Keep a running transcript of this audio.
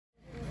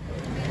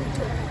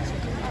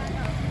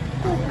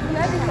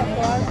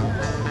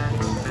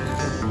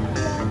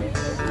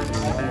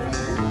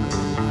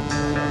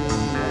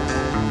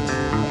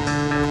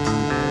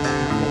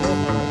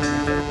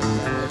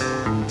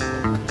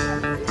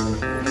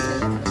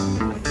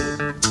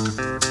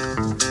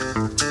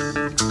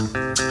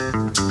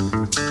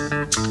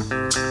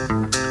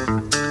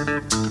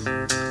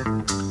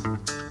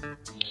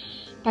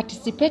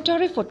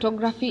Participatory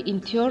photography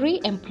in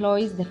theory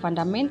employs the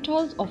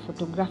fundamentals of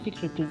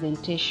photographic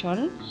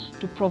representation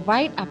to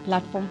provide a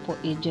platform for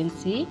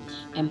agency,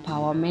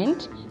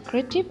 empowerment,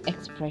 creative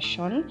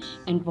expression,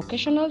 and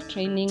vocational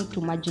training to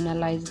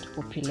marginalized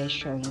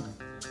populations.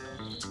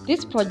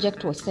 This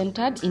project was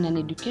centered in an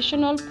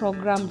educational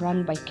program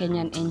run by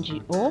Kenyan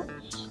NGO,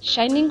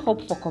 Shining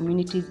Hope for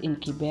Communities in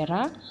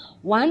Kibera,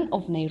 one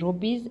of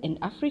Nairobi's and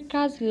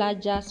Africa's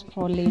largest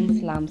sprawling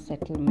slum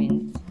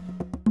settlements.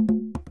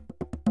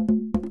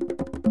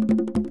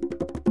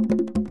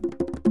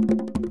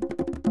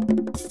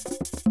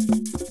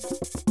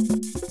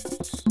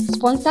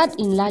 Sponsored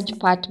in large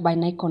part by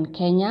Nikon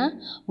Kenya,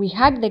 we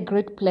had the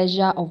great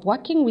pleasure of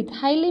working with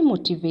highly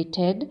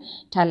motivated,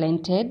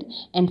 talented,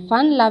 and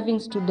fun-loving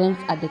students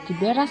at the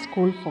Kibera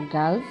School for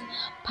Girls,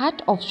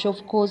 part of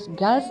Shofco's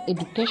Girls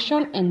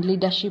Education and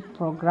Leadership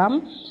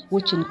Program,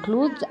 which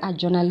includes a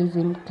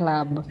journalism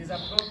club.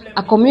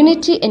 A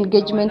community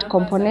engagement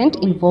component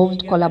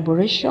involved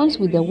collaborations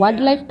with the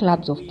Wildlife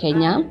Clubs of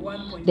Kenya,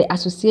 the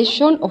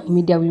Association of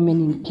Media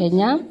Women in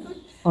Kenya,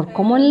 or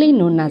commonly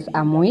known as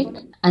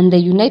AMWIC, and the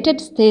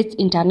United States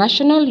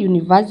International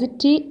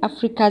University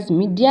Africa's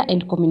Media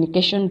and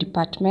Communication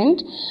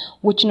Department,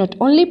 which not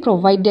only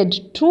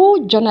provided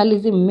 2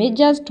 journalism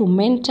majors to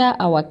mentor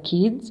our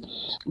kids,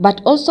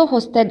 but also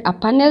hosted a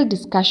panel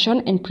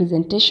discussion and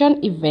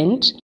presentation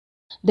event.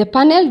 The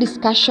panel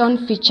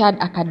discussion featured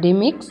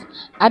academics,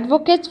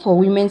 advocates for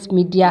women's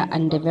media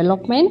and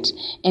development,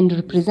 and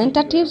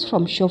representatives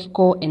from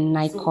Shofco and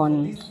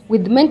Nikon.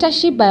 With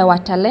mentorship by our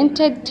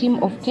talented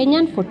team of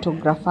Kenyan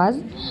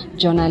photographers,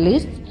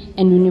 journalists,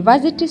 and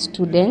university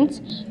students,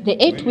 the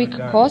 8-week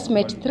course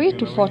met 3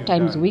 to 4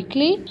 times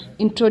weekly,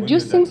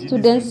 introducing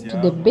students to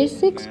the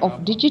basics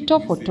of digital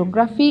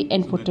photography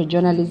and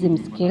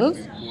photojournalism skills,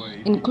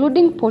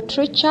 including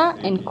portraiture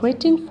and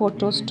creating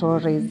photo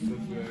stories.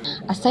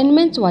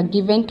 Assignments were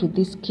given to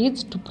these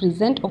kids to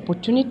present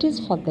opportunities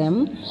for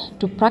them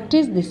to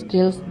practice the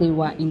skills they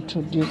were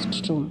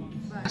introduced to.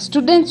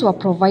 Students were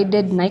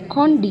provided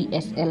Nikon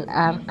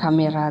DSLR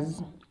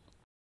cameras.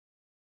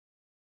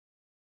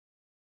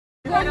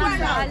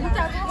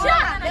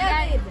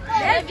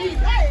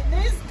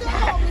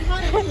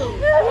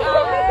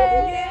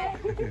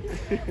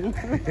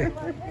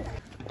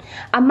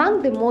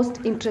 Among the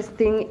most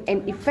interesting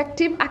and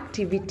effective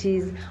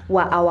activities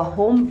were our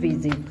home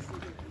visits.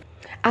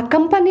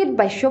 Accompanied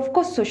by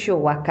Shofco social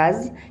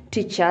workers,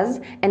 teachers,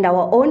 and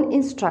our own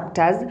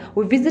instructors,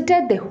 we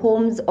visited the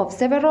homes of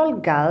several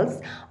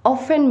girls,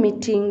 often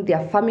meeting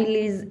their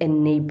families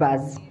and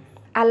neighbors.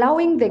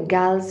 Allowing the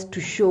girls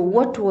to show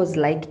what was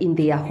like in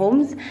their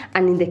homes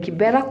and in the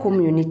Kibera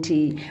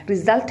community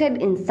resulted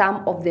in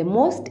some of the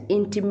most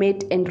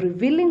intimate and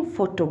revealing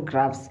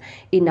photographs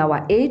in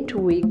our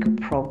 8-week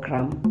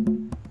program.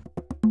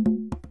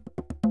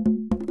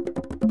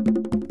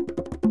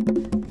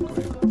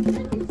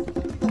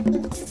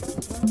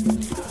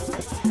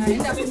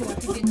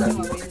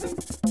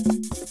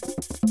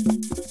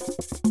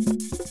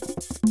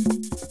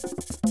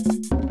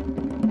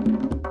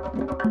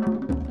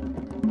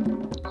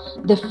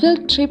 The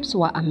field trips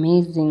were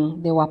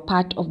amazing. They were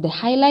part of the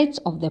highlights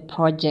of the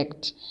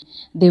project.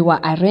 They were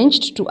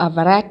arranged to a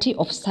variety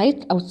of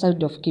sites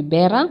outside of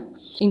Kibera,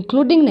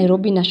 including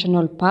Nairobi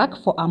National Park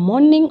for a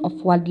morning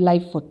of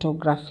wildlife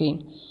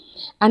photography.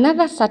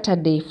 Another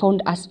Saturday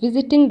found us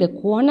visiting the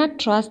Kuona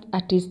Trust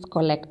Artists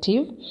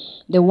Collective,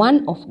 the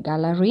One Off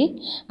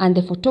Gallery, and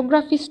the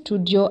photography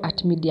studio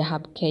at Media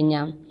Hub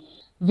Kenya.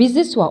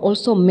 Visits were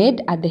also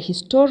made at the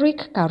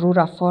historic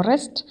Karura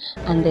Forest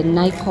and the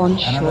Nikon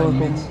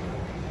showroom.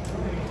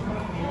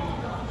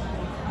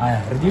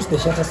 Reduce the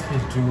shutter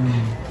speed to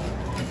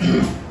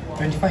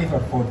 25 or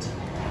 40.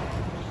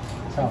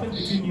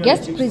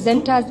 Guest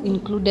presenters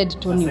included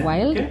Tony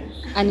Wild,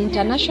 an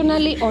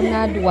internationally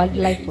honored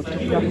wildlife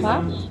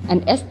photographer,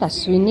 and Esther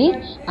Sweeney,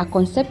 a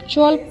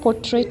conceptual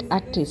portrait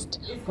artist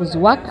whose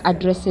work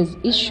addresses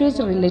issues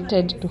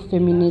related to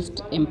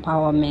feminist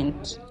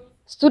empowerment.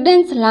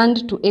 Students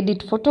learned to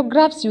edit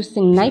photographs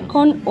using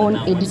Nikon own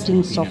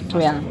editing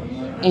software.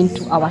 And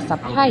to our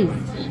surprise,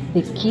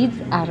 the kids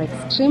are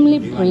extremely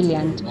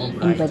brilliant,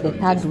 and by the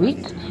 3rd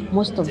week,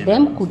 most of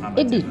them could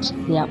edit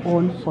their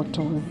own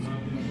photos.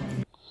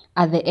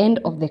 At the end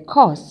of the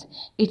course,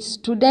 each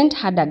student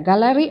had a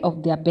gallery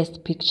of their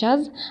best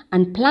pictures,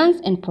 and plans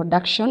and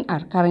production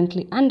are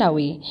currently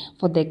underway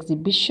for the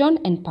exhibition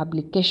and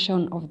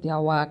publication of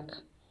their work.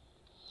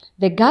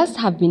 The girls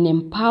have been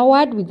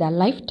empowered with a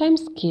lifetime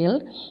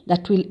skill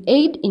that will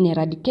aid in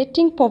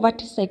eradicating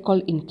poverty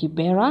cycle in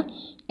Kibera,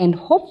 and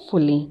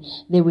hopefully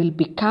they will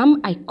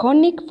become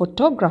iconic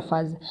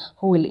photographers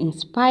who will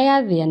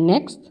inspire their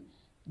next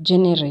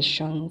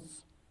generations.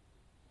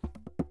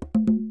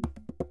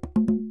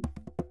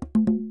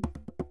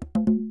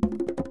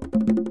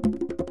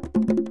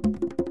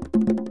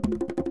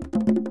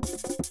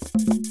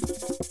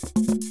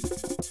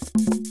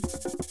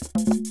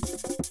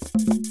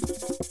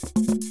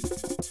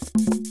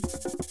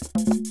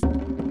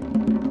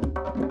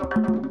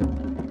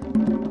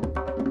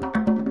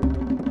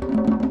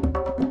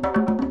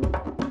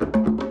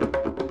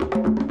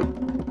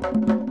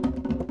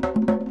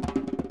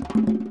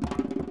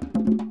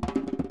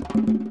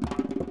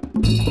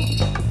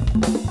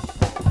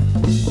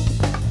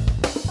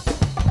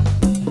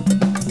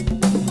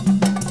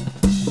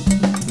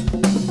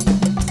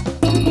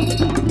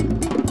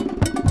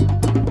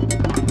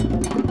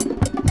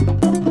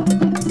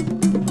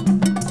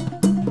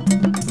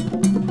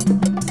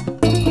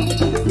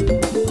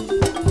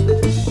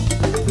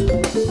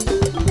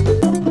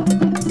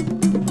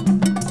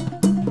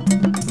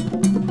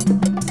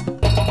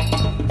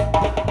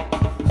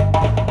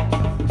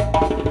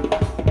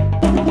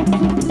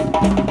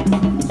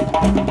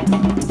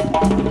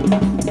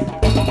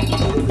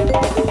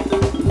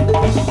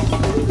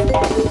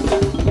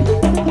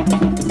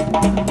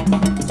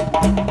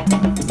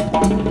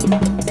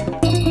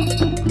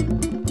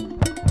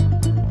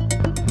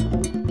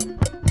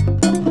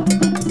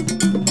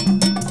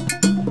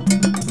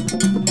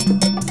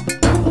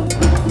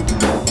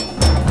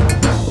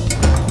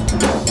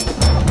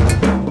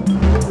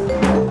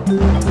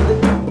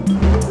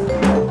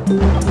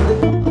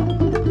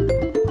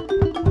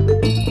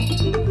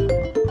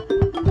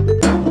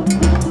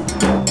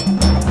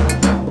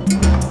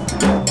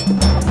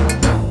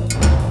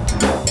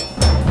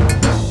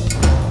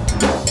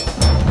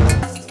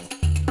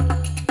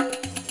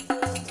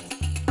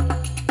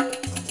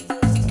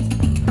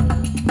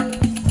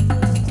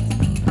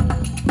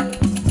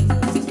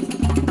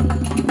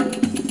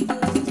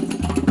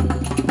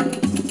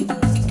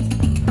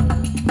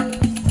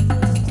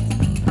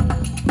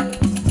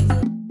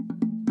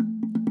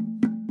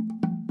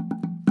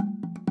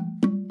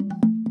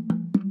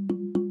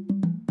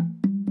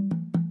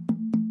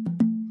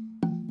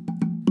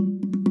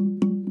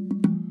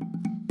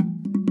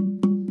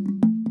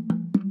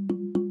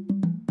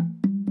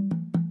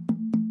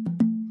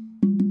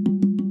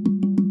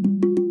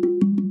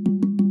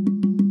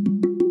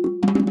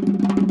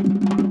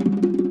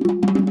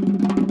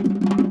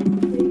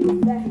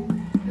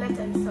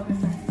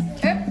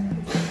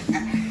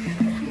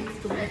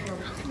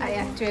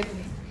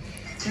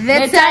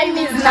 The time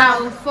is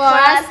now for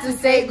us to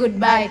say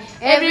goodbye.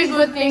 Every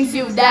good things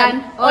you've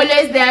done,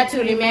 always there to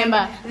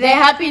remember. The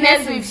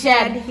happiness we've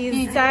shared,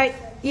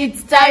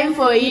 it's time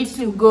for it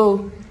to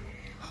go.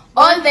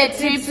 All the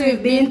trips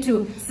we've been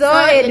to, so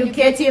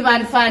educative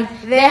and fun.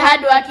 The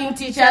hard-working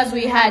teachers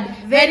we had,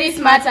 very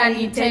smart and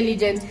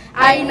intelligent.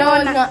 I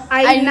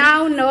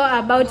now know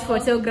about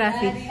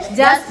photography,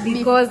 just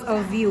because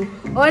of you.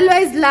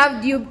 Always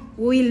loved you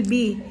will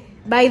be,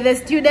 by the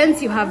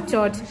students you have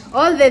taught.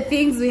 All the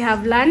things we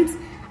have learned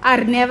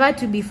are never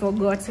to be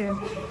forgotten.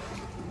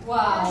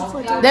 Wow.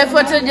 The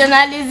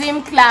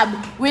Photojournalism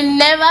Club will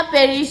never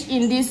perish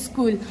in this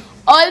school.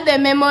 All the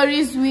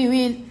memories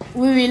we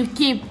will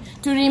keep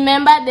to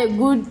remember the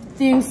good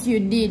things you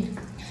did.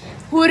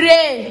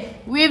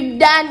 Hooray! We've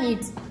done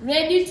it.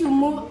 Ready to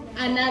move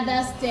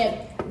another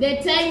step. The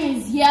time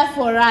is here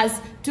for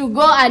us to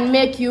go and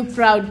make you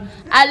proud.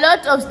 A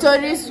lot of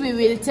stories we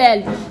will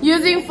tell,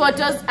 using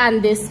photos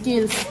and the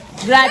skills.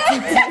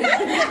 Gratitude.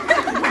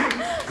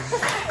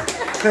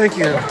 Thank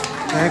you.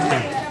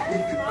 Thank you.